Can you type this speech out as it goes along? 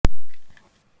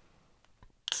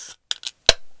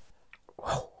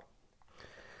All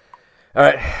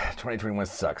right, 2021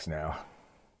 sucks now.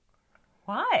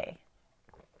 Why?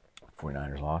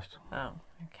 49ers lost. Oh,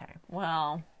 okay.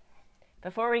 Well,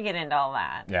 before we get into all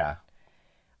that, Yeah.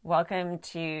 welcome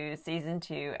to Season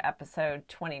 2, Episode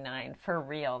 29, for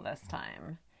real this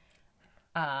time.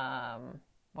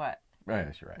 What?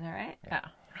 Yes, you're right. Is that right? Yeah. Oh.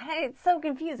 It's so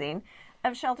confusing.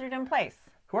 Of Sheltered in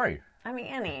Place. Who are you? I'm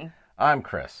Annie. I'm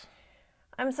Chris.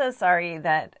 I'm so sorry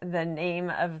that the name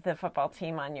of the football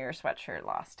team on your sweatshirt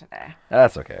lost today.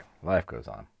 That's okay. Life goes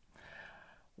on.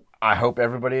 I hope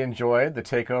everybody enjoyed the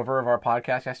takeover of our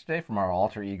podcast yesterday from our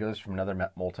alter egos from another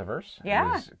multiverse. Yeah.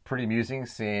 It was pretty amusing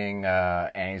seeing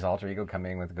Annie's alter ego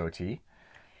coming in with a goatee.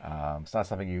 It's not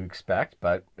something you expect,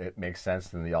 but it makes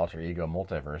sense in the alter ego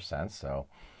multiverse sense. So,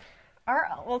 Our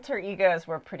alter egos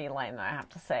were pretty lame, though, I have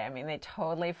to say. I mean, they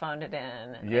totally phoned it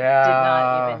in. They Yeah. did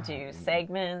not even do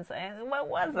segments. What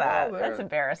was that? Well, That's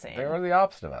embarrassing. they were the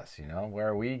opposite of us,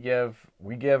 where we give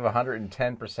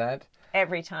 110%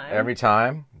 Every time. every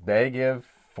time. They give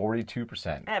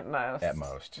 42%. At most. At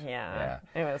most. Yeah.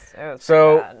 It was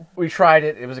So bad. we tried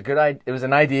it. It was it was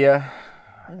an idea,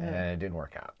 and it didn't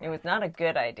work out. It was not a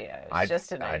good idea. It was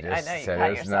just an idea. I just I know you said cut it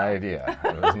was yourself. an idea.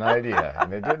 It was an idea,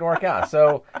 and it didn't work out.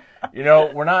 So,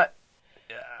 we're not.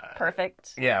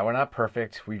 Perfect. Yeah, we're not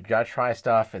perfect. We got to try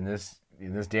stuff in this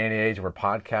day and age where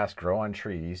podcasts grow on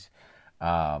trees.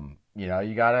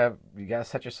 You gotta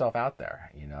set yourself out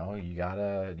there. You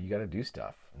gotta do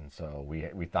stuff. And so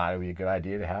we thought it would be a good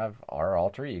idea to have our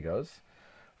alter egos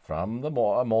from the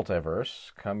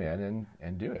multiverse come in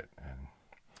and do it. And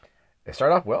it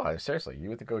started off well. Seriously, you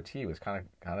with the goatee was kind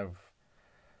of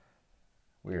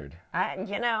weird.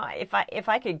 If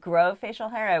I could grow facial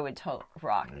hair, I would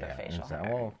rock the facial hair.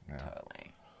 Well, yeah.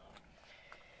 Totally.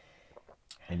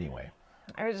 Anyway.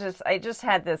 I just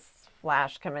had this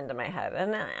flash come into my head,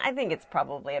 and I think it's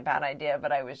probably a bad idea,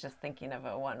 but I was just thinking of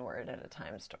a one word at a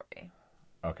time story.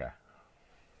 Okay.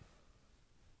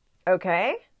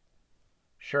 Okay?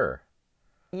 Sure.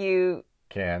 You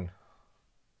Can.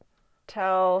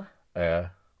 tell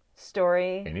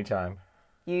story Anytime.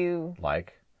 you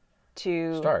Like.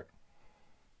 to Start.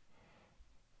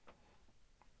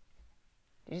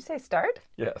 Did you say start?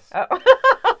 Yes. Oh.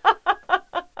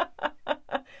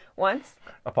 Once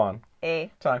Upon.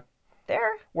 a Time.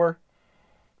 there Were.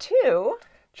 two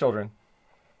Children.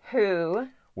 who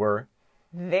Were.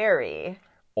 very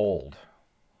Old.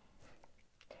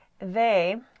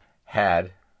 they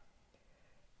Had.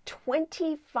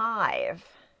 25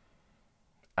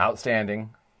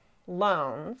 Outstanding.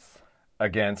 loans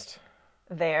Against.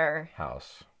 their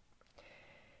House.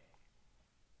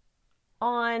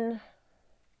 on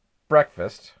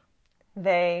Breakfast.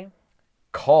 they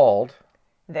Called.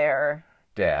 their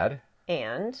Dad.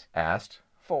 and Asked.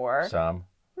 for Some.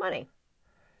 money.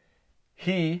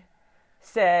 He.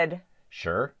 Said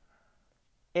Sure.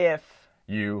 if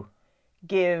You.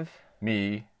 give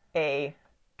Me. a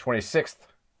 26th.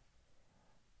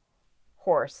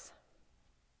 horse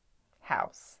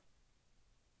house.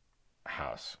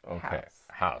 House. Okay.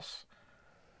 House.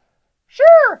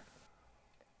 Sure.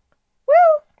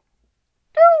 Will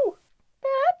do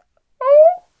that.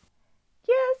 Oh,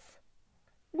 yes.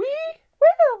 We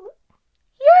will.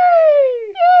 Yay!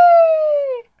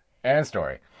 Yay! And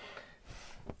story.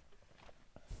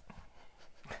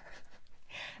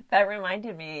 That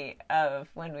reminded me of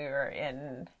when we were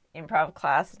in improv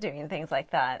class doing things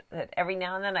like that, that every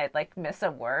now and then I'd miss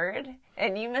a word,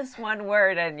 and you miss one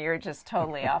word and you're just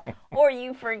totally off. Or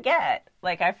you forget.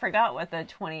 I forgot what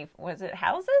was it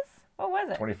houses? What was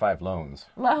it? 25 loans.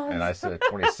 Loans. And I said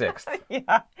 26th.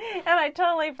 Yeah. And I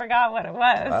totally forgot what it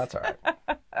was. That's all right.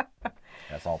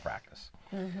 That's all practice.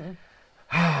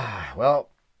 Mm-hmm. Well,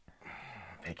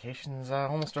 vacation's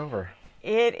almost over.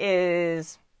 It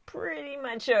is pretty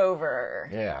much over.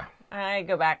 Yeah. I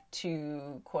go back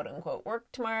to quote-unquote work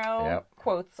tomorrow. Yep.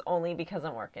 Quotes only because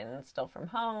I'm working still from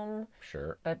home.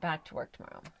 Sure. But back to work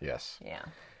tomorrow. Yes. Yeah.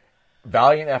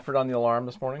 Valiant effort on the alarm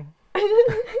this morning.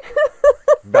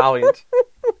 Valiant.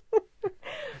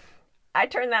 I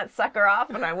turned that sucker off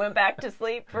and I went back to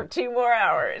sleep for 2 more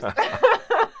hours.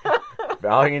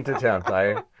 Valiant attempt.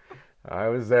 I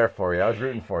was there for you. I was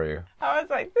rooting for you. I was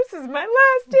like, this is my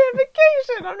last damn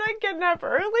vacation. I'm not getting up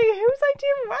early. Whose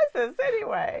idea was this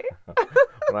anyway?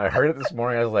 When I heard it this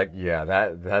morning, I was like, yeah,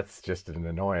 that's just an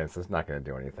annoyance. It's not going to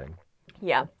do anything.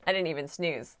 Yeah, I didn't even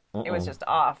snooze. It was just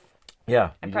off.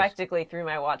 Yeah. I practically threw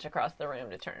my watch across the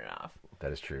room to turn it off.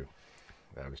 That is true.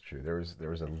 That was true. There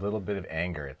was a little bit of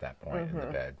anger at that point in the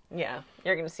bed. Yeah,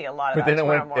 you're going to see a lot of But that then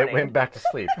tomorrow morning. it went back to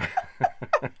sleep.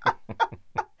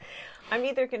 I'm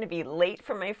either going to be late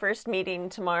for my first meeting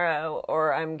tomorrow,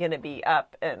 or I'm going to be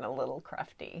up and a little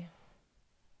crufty.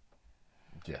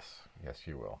 Yes,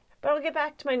 you will. But I'll get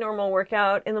back to my normal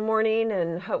workout in the morning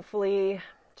and hopefully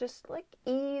just like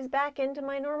ease back into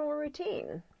my normal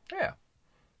routine. Yeah,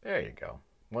 there you go.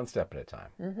 One step at a time.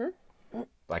 Mm-hmm.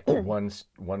 Like one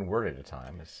word at a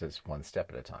time. It's just one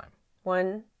step at a time.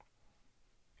 One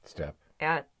step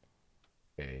at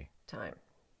a time.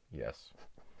 Yes.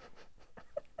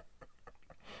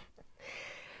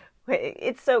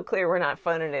 It's so clear we're not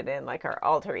phoning it in like our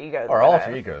alter egos. Our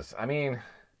alter egos. I mean,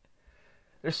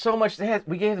 there's so much.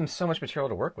 We gave them so much material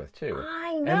to work with, too.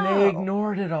 I know. And they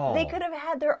ignored it all. They could have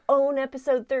had their own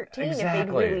episode 13 if they'd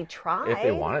really tried. If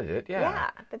they wanted it, yeah. Yeah,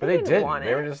 but they didn't. Want it.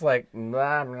 They were just like,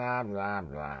 blah, blah, blah,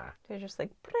 blah. They're just like,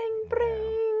 bring,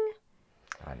 bring.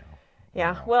 I know.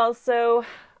 Yeah, well, so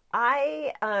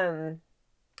I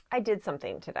did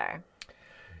something today.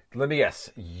 Let me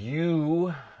guess.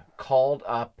 You called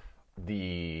up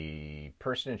the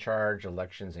person in charge of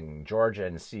elections in Georgia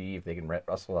and see if they can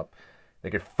rustle up. They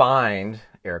could find,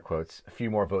 air quotes, a few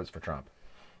more votes for Trump.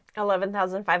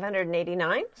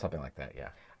 11,589? Something like that, yeah.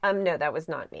 No, that was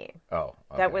not me. Oh,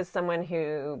 okay. That was someone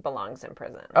who belongs in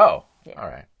prison. Oh, yeah. All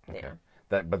right. Okay.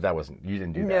 Yeah. But that wasn't, you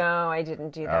didn't do that. No, I didn't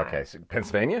do that. Okay, so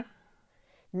Pennsylvania?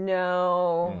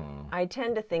 No. I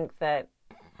tend to think that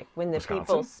like, when the Wisconsin?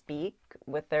 people speak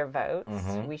with their votes,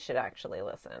 we should actually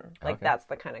listen. Like, that's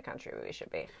the kind of country we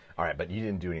should be. All right, but you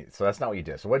didn't do any, so that's not what you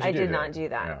did. So what did you do? I did not do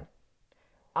that. Yeah.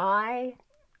 I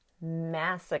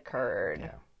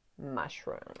massacred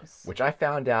mushrooms. Which I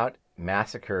found out,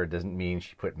 massacre doesn't mean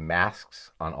she put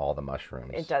masks on all the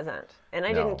mushrooms. It doesn't. And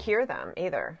I didn't cure them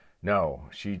either. No,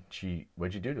 she.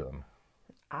 What'd you do to them?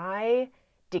 I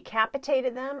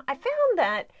decapitated them. I found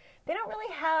that they don't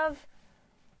really have,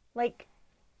 like,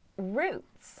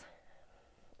 roots.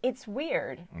 It's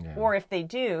weird. Yeah. Or if they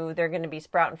do, they're going to be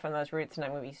sprouting from those roots, and I'm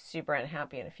going to be super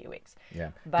unhappy in a few weeks. Yeah.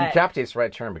 Decapitate's the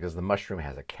right term because the mushroom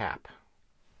has a cap.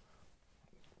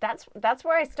 That's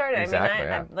where I started. Exactly,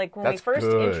 I like when we first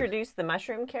introduced the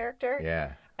mushroom character.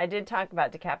 Yeah. I did talk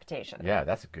about decapitation. Yeah,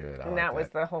 that's good. And that was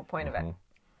the whole point of it.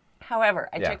 However,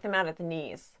 I took them out at the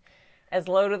knees, as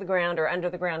low to the ground or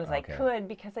under the ground as I could,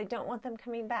 because I don't want them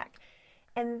coming back.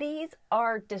 And these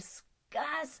are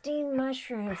disgusting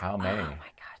mushrooms. How many? Oh my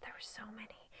God, there were so many.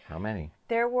 How many?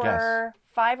 There were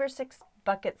 5 or 6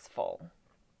 buckets full.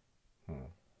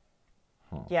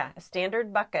 Yeah, a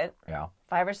standard bucket. Yeah.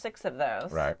 5 or 6 of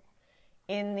those. Right.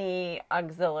 In the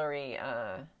auxiliary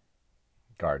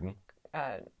garden.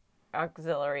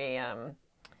 Auxiliary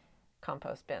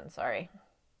compost bin, sorry.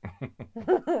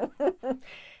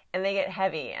 And they get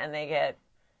heavy and they get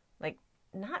like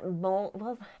not mold.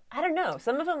 Well, I don't know.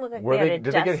 Some of them look like did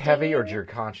they get heavy or did your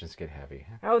conscience get heavy?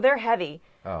 Oh, they're heavy.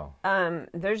 Oh.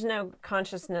 There's no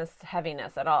consciousness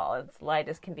heaviness at all. It's light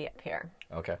as can be up here.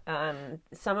 Okay.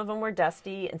 Some of them were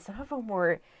dusty and some of them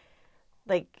were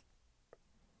like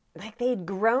they'd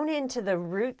grown into the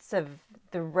roots of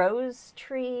the rose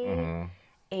tree,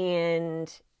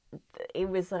 and it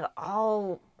was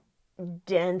all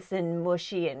dense and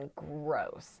mushy and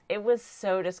gross. It was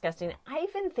so disgusting. I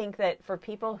even think that for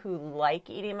people who like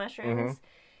eating mushrooms,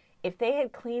 if they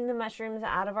had cleaned the mushrooms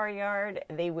out of our yard,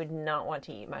 they would not want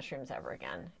to eat mushrooms ever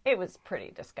again. It was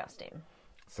pretty disgusting.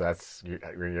 So that's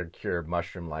your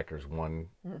mushroom likers one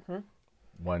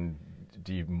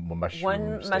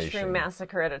mushroom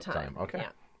massacre at a time. Okay, yeah.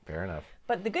 Fair enough.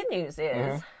 But the good news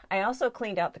is I also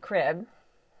cleaned out the crib.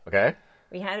 Okay.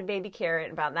 We had a baby carrot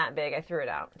about that big. I threw it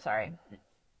out. Sorry.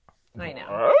 I know.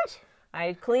 What?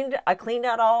 I cleaned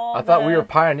out all. I thought we were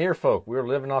pioneer folk. We were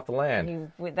living off the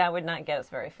land. That would not get us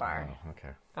very far. Oh,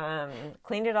 okay.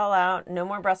 Cleaned it all out. No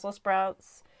more Brussels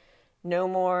sprouts. No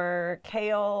more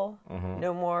kale.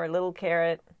 No more little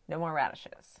carrot. No more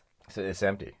radishes. So it's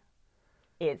empty.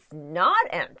 It's not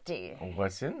empty.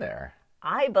 What's in there?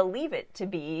 I believe it to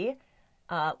be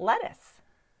lettuce.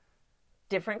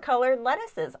 Different colored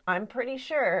lettuces. I'm pretty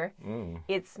sure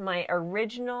it's my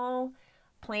original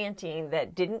planting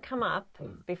that didn't come up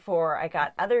before I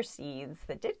got other seeds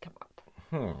that did come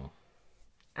up.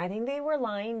 I think they were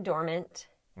lying dormant,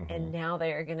 and now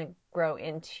they are going to grow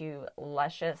into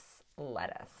luscious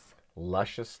lettuce.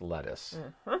 Luscious lettuce.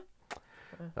 All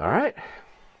right.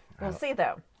 We'll see,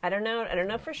 though. I don't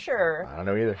know for sure. I don't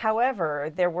know either. However,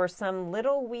 there were some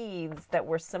little weeds that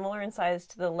were similar in size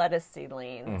to the lettuce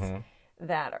seedlings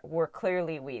that were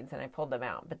clearly weeds, and I pulled them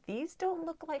out. But these don't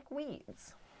look like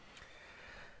weeds.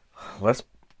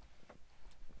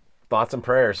 Thoughts and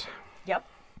prayers. Yep.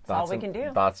 That's all we can do.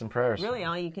 Thoughts and prayers. Really,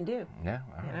 all you can do. Yeah.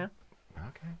 All right. You know?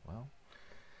 Okay. Well,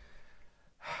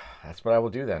 that's what I will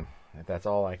do then. if that's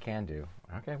all I can do.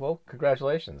 Okay, well,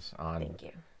 congratulations on Thank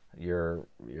you. your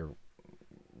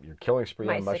killing spree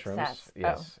My on mushrooms. success.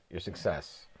 Yes, Oh. your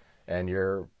success and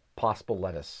your possible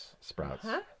lettuce sprouts.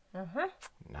 Uh-huh.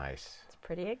 Nice. It's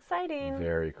pretty exciting.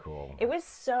 Very cool. It was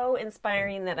so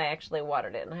inspiring that I actually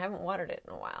watered it, and I haven't watered it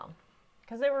in a while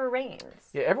because there were rains.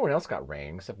 Yeah, everyone else got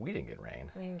rain except we didn't get rain.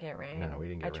 We didn't get rain. No, we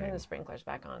didn't get I turned rain. the sprinklers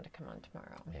back on to come on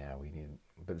tomorrow. Yeah,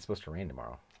 but it's supposed to rain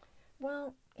tomorrow.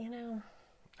 Well, you know,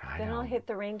 I then know. I'll hit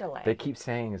the rain delay. They keep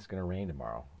saying it's going to rain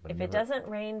tomorrow. But If it doesn't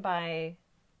rain by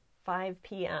 5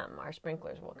 p.m., our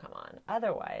sprinklers will come on.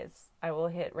 Otherwise, I will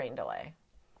hit rain delay.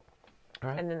 All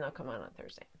right. And then they'll come on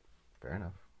Thursday. Fair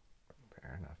enough.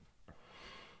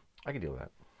 I can deal with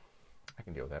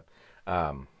that.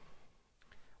 Well,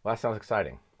 that sounds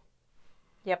exciting.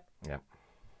 Yep. Yep.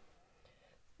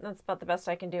 That's about the best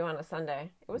I can do on a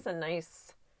Sunday. It was a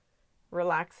nice,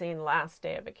 relaxing last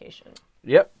day of vacation.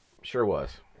 Yep. Sure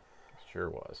was.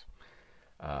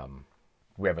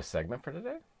 We have a segment for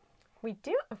today? We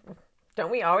do. Don't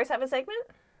we always have a segment?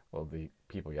 Well, the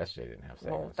people yesterday didn't have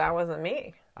Well, segments. that wasn't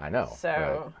me. I know.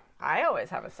 So I always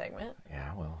have a segment.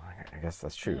 Yeah, well, I guess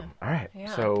that's true. All right.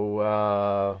 Yeah.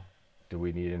 So, do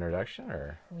we need an introduction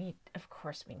or? Of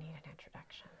course we need an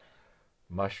introduction.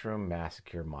 Mushroom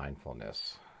Massacre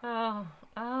Mindfulness.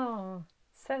 Oh,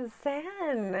 so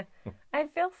zen. I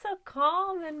feel so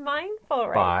calm and mindful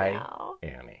right now. By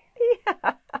Annie.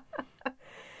 Yeah.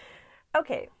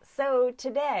 Okay, so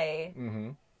today,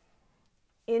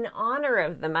 in honor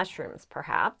of the mushrooms,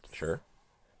 perhaps. Sure.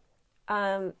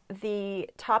 The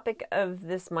topic of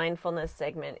this mindfulness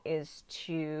segment is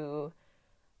to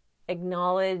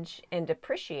acknowledge and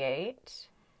appreciate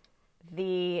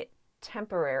the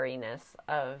temporariness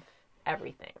of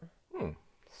everything.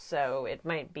 So it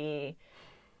might be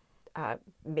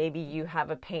maybe you have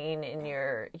a pain in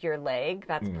your leg.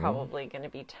 That's probably going to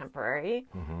be temporary.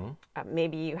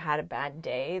 Maybe you had a bad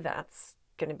day. That's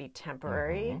going to be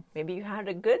temporary. Maybe you had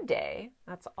a good day.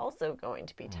 That's also going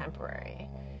to be temporary.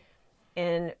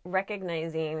 And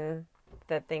recognizing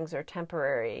that things are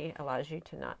temporary allows you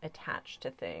to not attach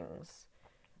to things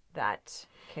that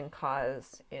can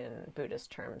cause, in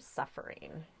Buddhist terms,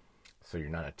 suffering. So you're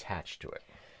not attached to it.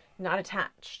 Not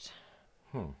attached.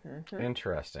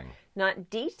 Interesting. Not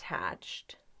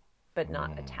detached, but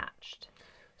not attached.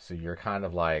 So you're kind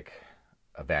of like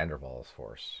a Van der Waals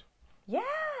force.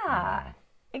 Yeah,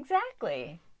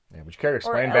 exactly. Yeah, would you care to Or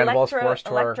explain Van der Waals force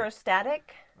to our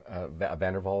electrostatic.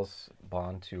 Van der Waals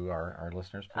bond to our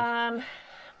listeners, please?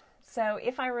 So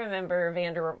if I remember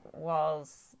Van der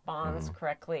Waals bonds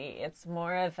correctly, it's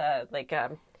more of a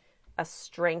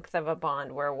strength of a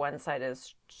bond where one side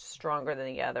is stronger than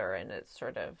the other, and it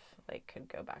sort of like could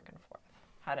go back and forth.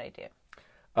 How'd I do?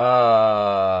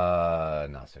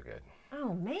 Not so good.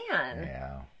 Oh man.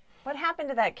 Yeah. What happened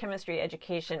to that chemistry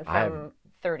education from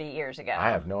 30 years ago? I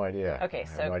have no idea. Okay, I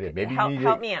have so no idea. Maybe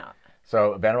help me out.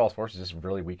 So Van der Waals force is just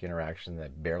really weak interaction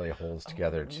that barely holds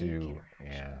together two.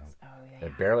 Yeah. Oh yeah.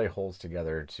 It barely holds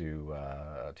together two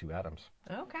atoms.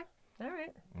 Okay. All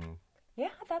right.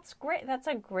 Yeah, that's great. That's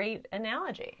a great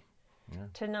analogy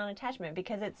to non-attachment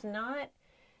because it's not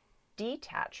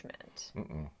detachment.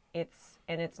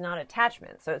 It's not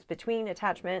attachment. So it's between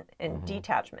attachment and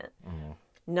detachment.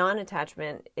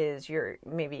 Non-attachment is you're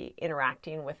maybe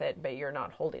interacting with it, but you're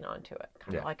not holding on to it,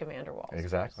 kind of like a Van der Waals.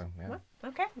 Exactly. Yeah. Well,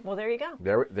 okay. Well, there you go.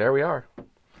 There we are.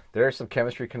 There's some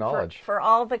chemistry knowledge. For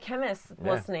all the chemists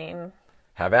listening,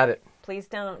 have at it. please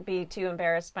don't be too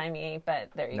embarrassed by me, but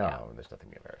there you go. No, there's nothing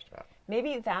to be embarrassed about.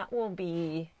 Maybe that will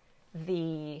be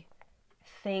the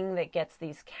thing that gets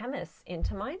these chemists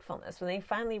into mindfulness when they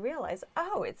finally realize,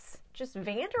 oh, it's just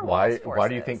Van der Waals forces. Why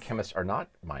do you think chemists are not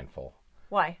mindful?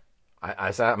 Why?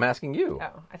 I'm asking you.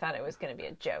 Oh, I thought it was going to be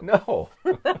a joke. No.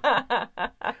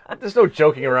 There's no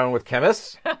joking around with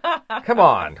chemists. Come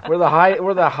on. We're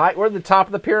the top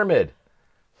of the pyramid.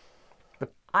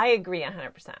 I agree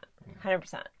 100%.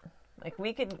 100%. Like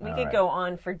we could go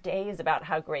on for days about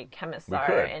how great chemists are,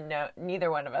 could. and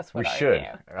neither one of us would We argue.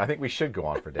 should. I think we should go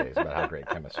on for days about how great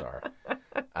chemists are.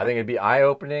 I think it'd be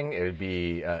eye-opening, it would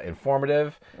be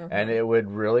informative, and it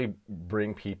would really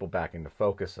bring people back into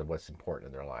focus of what's important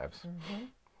in their lives.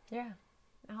 Yeah.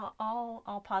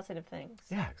 All positive things.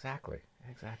 Yeah, exactly.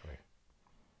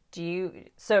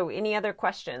 So any other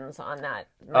questions on that?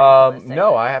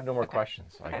 No, I have no more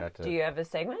questions. Okay. I got to. Do you have a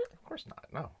segment? Of course not.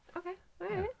 No. Okay. All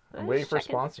right. I'm waiting for a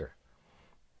sponsor.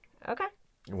 Okay.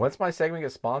 Once my segment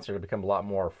gets sponsored, it'll become a lot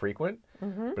more frequent.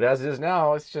 But as it is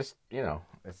now, it's just,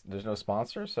 there's no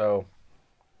sponsor. So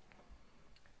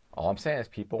All I'm saying is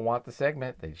people want the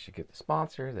segment. They should get the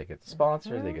sponsor. They get the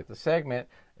sponsor. They get the segment.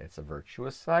 It's a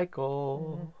virtuous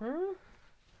cycle.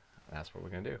 That's what we're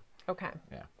going to do. Okay.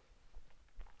 Yeah.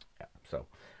 So,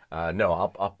 no,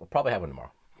 I'll probably have one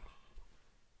tomorrow.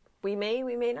 We may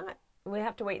not. We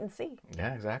have to wait and see.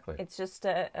 Yeah, exactly. It's just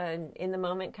an in the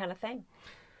moment kind of thing.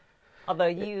 Although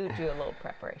you do a little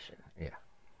preparation. Yeah.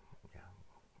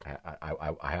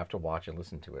 I have to watch and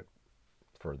listen to it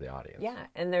for the audience. Yeah,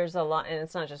 and there's a lot, and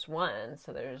it's not just one,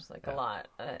 so there's like a lot.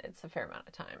 It's a fair amount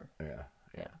of time.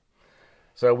 Yeah.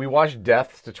 So we watched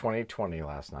Death to 2020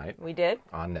 last night. We did?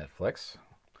 On Netflix.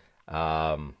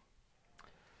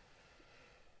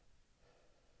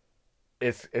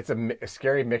 It's a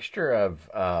scary mixture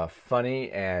of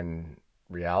funny and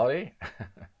reality.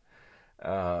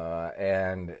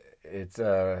 And it's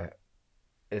a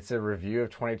review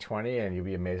of 2020, and you'll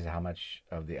be amazed at how much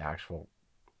of the actual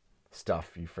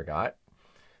stuff you forgot,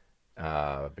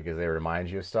 because they remind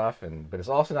you of stuff. But it's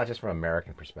also not just from an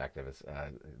American perspective;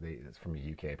 it's from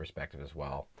a UK perspective as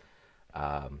well.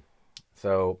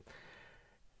 So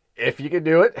if you could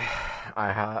do it,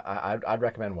 I'd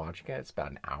recommend watching it. It's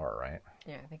about an hour, right?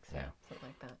 Yeah, I think so. Yeah. Something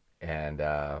like that. And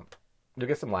you'll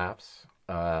get some laughs.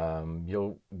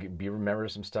 You'll remember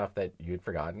some stuff that you had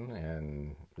forgotten,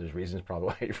 and there's reasons probably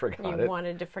why you forgot it. You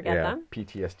wanted to forget them?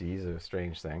 PTSD is a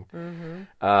strange thing.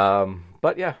 Mm-hmm.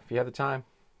 But yeah, if you have the time,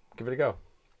 give it a go.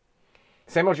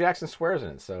 Samuel Jackson swears in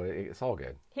it, so it's all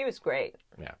good. He was great.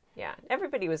 Yeah. Yeah,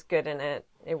 everybody was good in it.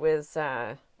 It was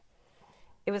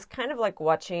kind of like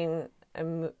watching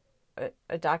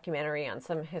a documentary on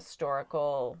some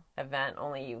historical event,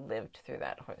 only you lived through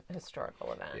that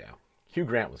historical event. Yeah. Hugh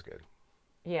Grant was good.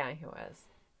 Yeah, he was.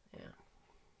 Yeah.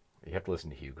 You have to listen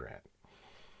to Hugh Grant.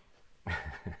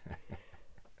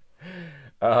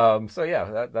 So yeah,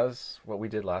 that was what we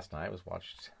did last night, was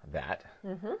watched that.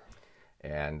 Mm-hmm.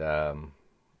 And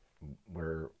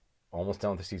we're almost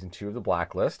done with season 2 of The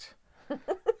Blacklist.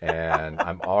 And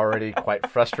I'm already quite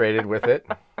frustrated with it.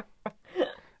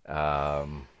 I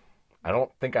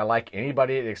don't think I like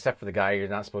anybody except for the guy you're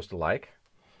not supposed to like.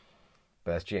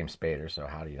 But that's James Spader, so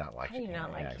how do you not like him? How do you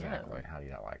not like him? Exactly. How do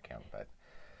you not like him? But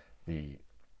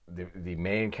the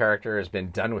main character has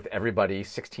been done with everybody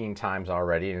 16 times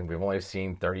already, and we've only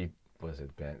seen 30.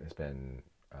 It's been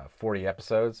 40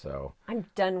 episodes. So I'm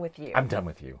done with you. I'm done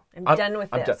with you. I'm done with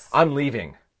this. I'm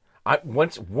leaving.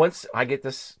 Once I get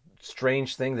this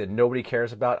strange thing that nobody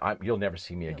cares about, you'll never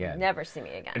see me again. Never see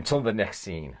me again until the next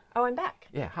scene. Oh, I'm back.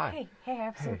 Yeah. Hi. Hey, I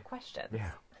have some questions.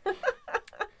 Yeah.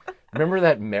 Remember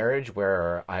that marriage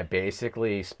where I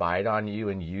basically spied on you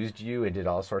and used you and did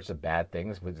all sorts of bad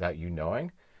things without you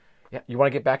knowing? Yeah, you want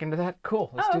to get back into that?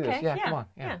 Cool, let's do this. Yeah, come on.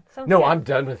 Yeah. No, good. I'm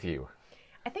done with you.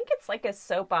 I think it's like a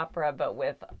soap opera, but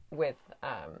with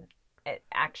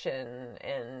action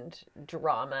and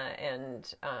drama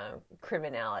and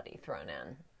criminality thrown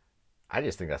in. I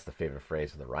just think that's the favorite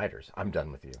phrase of the writers. I'm done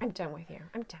with you. I'm done with you.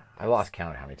 I'm done. I lost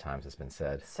count of how many times it's been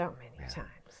said. So many times.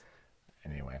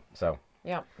 Anyway, so.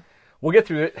 Yep. We'll get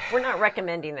through it. We're not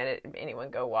recommending that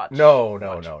anyone go watch. No.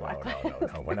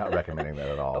 We're not recommending that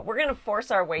at all. But we're going to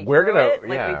force our way through it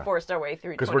like we forced our way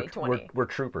through 2020. Because we're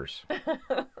troopers.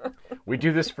 We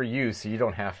do this for you, so you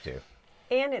don't have to.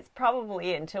 And it's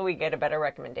probably until we get a better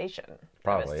recommendation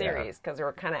of a series, because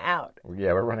we're kind of out.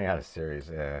 Yeah, we're running out of series.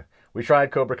 We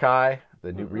tried Cobra Kai,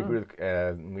 the new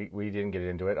reboot. We didn't get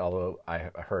into it, although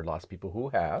I heard lots of people who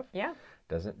have. Yeah.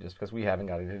 Just because we haven't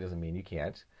got into it doesn't mean you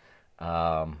can't.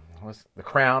 The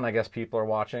Crown, I guess people are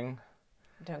watching.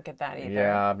 Don't get that either.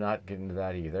 Yeah, I'm not getting to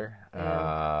that either.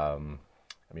 I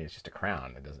mean, it's just a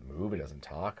crown. It doesn't move. It doesn't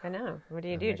talk. I know. What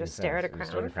do? Just stare at a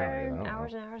crown for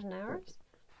hours and hours and hours?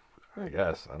 I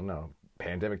guess. I don't know.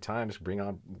 Pandemic times bring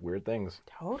on weird things.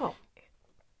 Totally.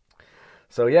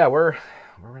 So yeah, we're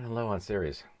running low on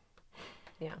series.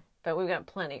 Yeah, but we've got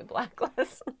plenty of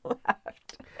Blacklist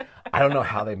left. I don't know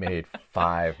how they made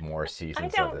 5 more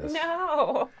seasons of this. I don't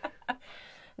know.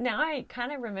 Now I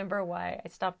kind of remember why I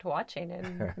stopped watching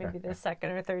in maybe the 2nd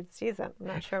or 3rd season. I'm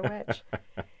not sure which.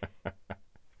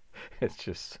 It's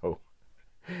just so...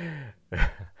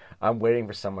 I'm waiting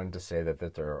for someone to say that they're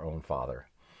their own father.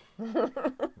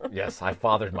 Yes, I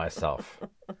fathered myself.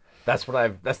 That's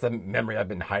the memory I've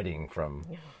been hiding from.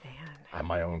 Oh, man. I'm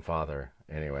my own father.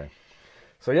 Anyway.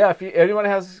 So yeah, if anyone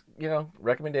has,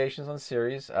 recommendations on the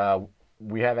series,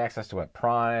 we have access to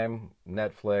Prime,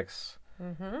 Netflix,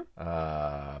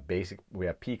 we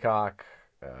have Peacock,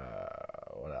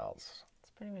 what else?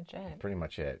 That's pretty much it. Pretty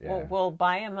much it. Yeah. We'll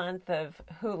buy a month of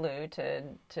Hulu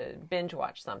to binge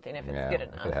watch something if it's good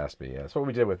enough. It has to be. Yeah, that's what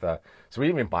we did with. So we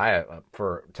didn't even buy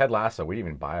for Ted Lasso. We didn't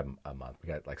even buy a month. We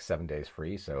got like 7 days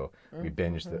free, so we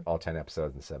binged all 10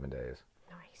 episodes in 7 days.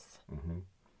 Nice. Mm-hmm.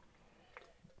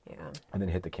 Yeah. And then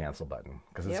hit the cancel button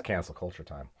because it's cancel culture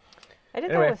time. I did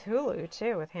Anyway. that with Hulu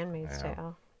too, with Handmaid's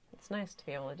Tale. It's nice to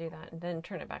be able to do that and then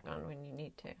turn it back on when you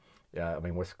need to. Yeah, I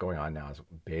mean, what's going on now is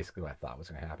basically what I thought was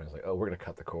going to happen. It's like, oh, we're going to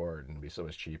cut the cord and it'll be so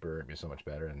much cheaper and be so much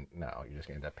better. And no, you're just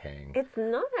going to end up paying It's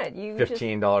not. You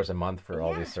 $15 a month for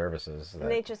all these services.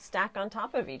 And they just stack on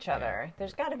top of each other.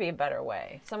 There's got to be a better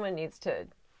way. Someone needs to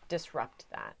disrupt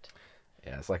that.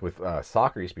 Yeah, it's like with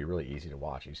soccer used to be really easy to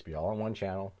watch. It used to be all on one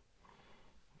channel.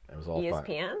 It was all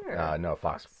ESPN? fun. Or No,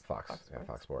 Fox Sports. Yeah,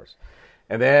 Fox Sports.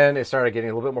 And then it started getting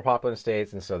a little bit more popular in the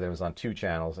States, and so then it was on 2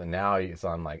 channels, and now it's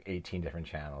on like 18 different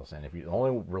channels. And if the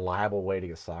only reliable way to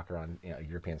get soccer on,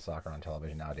 European soccer on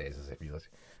television nowadays is if you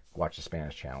watch the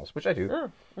Spanish channels, which I do.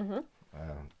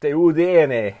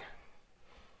 TUDN.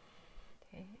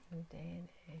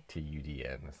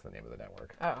 TUDN is the name of the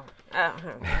network. Oh.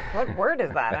 What word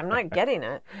is that? I'm not getting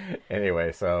it.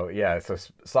 Anyway, so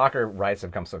soccer rights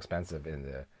have become so expensive in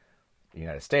the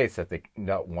United States that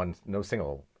no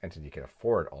single entity can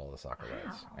afford all the soccer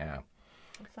rights. Yeah.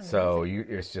 So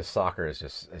it's just soccer is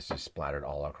just splattered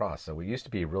all across. So it used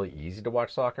to be really easy to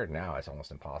watch soccer. Now it's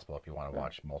almost impossible if you want to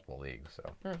watch multiple leagues.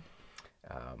 So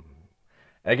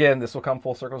again, this will come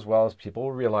full circle as well as people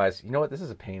will realize, this is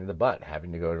a pain in the butt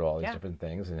having to go to all these different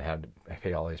things and have to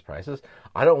pay all these prices.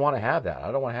 I don't want to have that.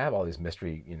 I don't want to have all these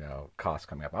mystery, costs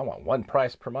coming up. I want one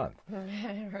price per month.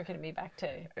 We're going to be back to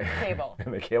cable.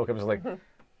 And the cable comes like,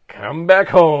 come back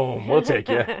home. We'll take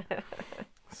you.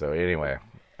 So anyway,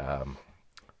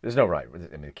 there's no right. I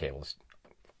mean, the cable's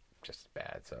just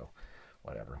bad. So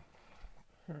whatever.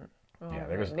 Well,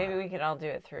 maybe we could all do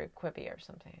it through Quibi or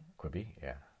something. Quibi?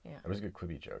 Yeah. Yeah. It was a good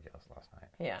Quibi joke last night.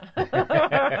 Yeah.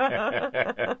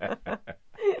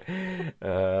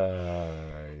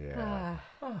 Yeah.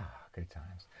 Good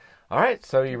times. All right.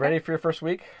 So you ready for your first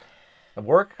week of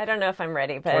work? I don't know if I'm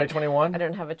ready, but 2021? I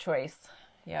don't have a choice.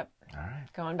 Yep. All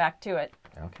right. Going back to it.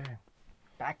 Okay.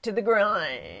 Back to the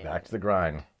grind. Back to the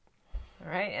grind.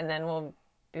 All right. And then we'll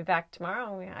be back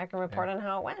tomorrow and I can report on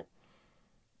how it went.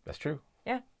 That's true.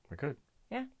 Yeah. We're good.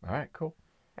 Yeah. All right. Cool.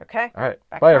 Okay. All right.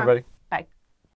 Back Bye, tomorrow. everybody.